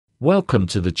Welcome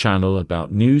to the channel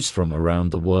about news from around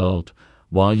the world.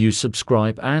 While you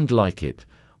subscribe and like it,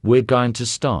 we're going to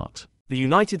start. The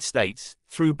United States,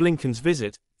 through Blinken's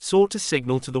visit, sought to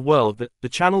signal to the world that the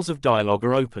channels of dialogue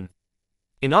are open.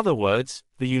 In other words,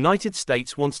 the United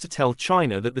States wants to tell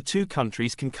China that the two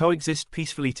countries can coexist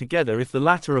peacefully together if the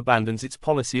latter abandons its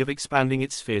policy of expanding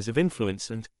its spheres of influence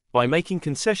and, by making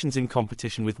concessions in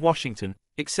competition with Washington,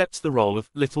 accepts the role of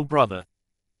little brother.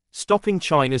 Stopping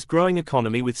China's growing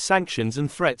economy with sanctions and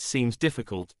threats seems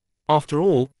difficult. After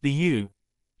all, the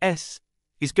U.S.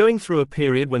 is going through a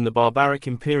period when the barbaric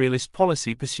imperialist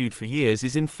policy pursued for years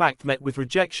is in fact met with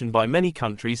rejection by many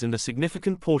countries, and a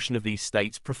significant portion of these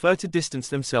states prefer to distance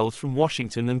themselves from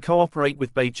Washington and cooperate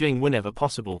with Beijing whenever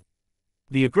possible.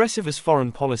 The aggressive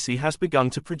foreign policy has begun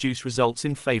to produce results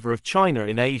in favor of China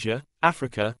in Asia,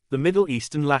 Africa, the Middle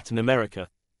East and Latin America.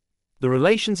 The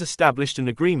relations established and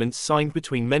agreements signed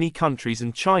between many countries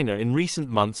and China in recent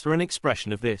months are an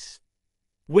expression of this.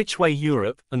 Which way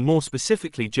Europe, and more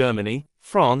specifically Germany,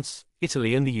 France,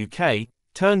 Italy and the UK,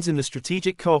 turns in the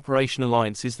strategic cooperation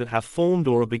alliances that have formed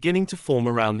or are beginning to form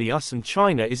around the US and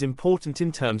China is important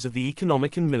in terms of the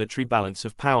economic and military balance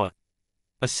of power.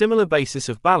 A similar basis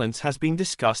of balance has been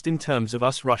discussed in terms of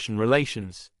US-Russian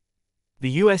relations. The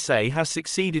USA has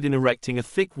succeeded in erecting a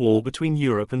thick wall between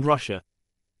Europe and Russia.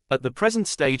 At the present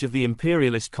stage of the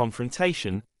imperialist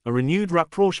confrontation, a renewed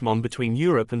rapprochement between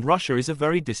Europe and Russia is a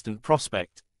very distant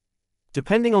prospect.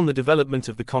 Depending on the development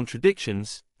of the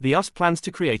contradictions, the US plans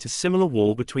to create a similar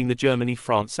wall between the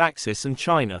Germany-France axis and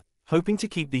China, hoping to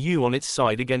keep the U on its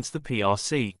side against the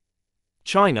PRC.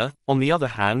 China, on the other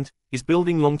hand, is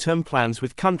building long-term plans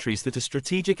with countries that are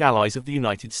strategic allies of the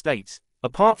United States,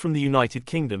 apart from the United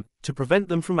Kingdom, to prevent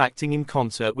them from acting in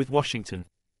concert with Washington.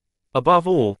 Above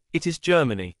all, it is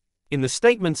Germany. In the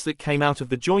statements that came out of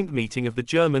the joint meeting of the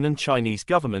German and Chinese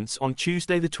governments on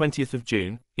Tuesday the 20th of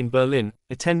June, in Berlin,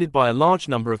 attended by a large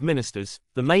number of ministers,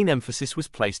 the main emphasis was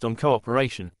placed on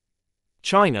cooperation.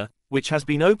 China, which has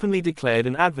been openly declared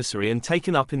an adversary and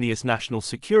taken up in the US national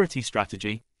security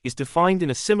strategy, is defined in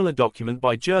a similar document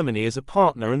by Germany as a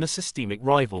partner and a systemic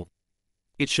rival.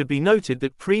 It should be noted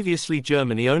that previously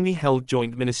Germany only held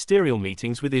joint ministerial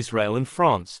meetings with Israel and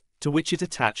France, to which it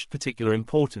attached particular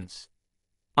importance.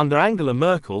 Under Angela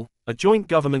Merkel, a joint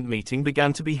government meeting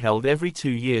began to be held every 2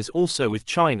 years also with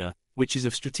China, which is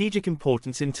of strategic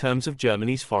importance in terms of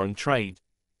Germany's foreign trade.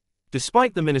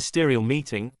 Despite the ministerial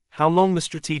meeting, how long the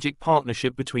strategic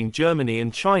partnership between Germany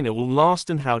and China will last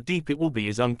and how deep it will be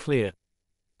is unclear.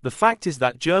 The fact is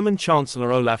that German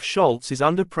Chancellor Olaf Scholz is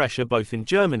under pressure both in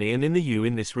Germany and in the EU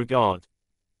in this regard.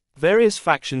 Various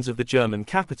factions of the German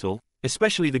capital,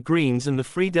 especially the Greens and the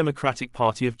Free Democratic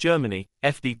Party of Germany,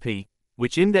 FDP,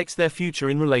 which index their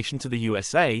future in relation to the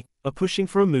USA, are pushing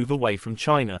for a move away from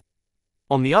China.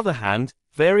 On the other hand,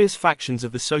 various factions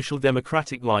of the Social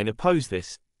Democratic line oppose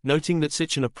this, noting that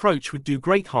such an approach would do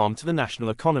great harm to the national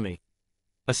economy.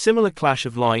 A similar clash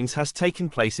of lines has taken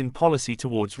place in policy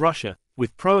towards Russia,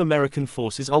 with pro-American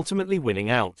forces ultimately winning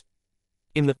out.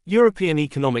 In the European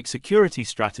Economic Security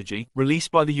Strategy,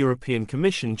 released by the European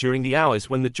Commission during the hours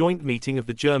when the joint meeting of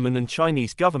the German and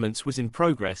Chinese governments was in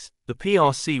progress, the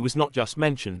PRC was not just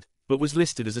mentioned, but was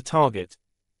listed as a target.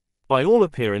 By all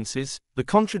appearances, the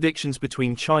contradictions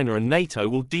between China and NATO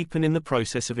will deepen in the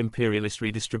process of imperialist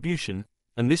redistribution,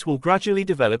 and this will gradually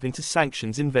develop into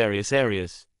sanctions in various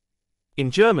areas.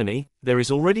 In Germany, there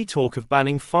is already talk of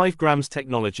banning 5G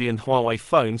technology and Huawei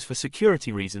phones for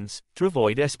security reasons, to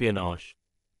avoid espionage.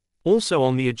 Also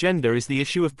on the agenda is the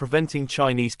issue of preventing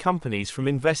Chinese companies from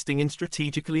investing in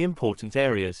strategically important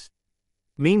areas.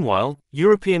 Meanwhile,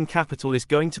 European capital is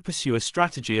going to pursue a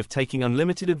strategy of taking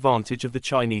unlimited advantage of the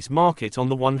Chinese market on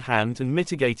the one hand and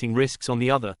mitigating risks on the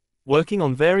other, working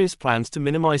on various plans to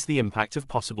minimize the impact of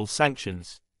possible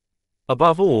sanctions.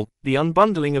 Above all, the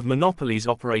unbundling of monopolies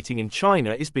operating in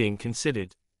China is being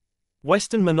considered.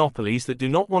 Western monopolies that do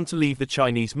not want to leave the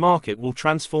Chinese market will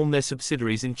transform their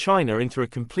subsidiaries in China into a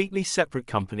completely separate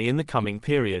company in the coming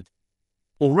period.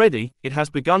 Already, it has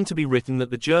begun to be written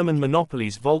that the German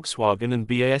monopolies Volkswagen and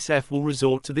BASF will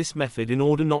resort to this method in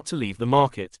order not to leave the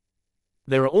market.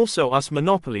 There are also US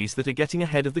monopolies that are getting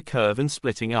ahead of the curve and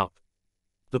splitting up.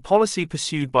 The policy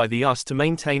pursued by the US to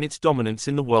maintain its dominance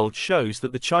in the world shows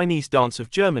that the Chinese dance of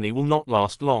Germany will not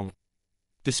last long.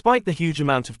 Despite the huge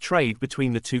amount of trade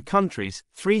between the two countries,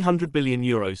 €300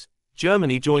 billion,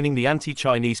 Germany joining the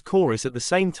anti-Chinese chorus at the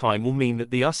same time will mean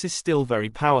that the US is still very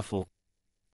powerful.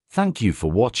 Thank you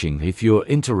for watching. If you're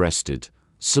interested,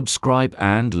 subscribe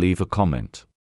and leave a comment.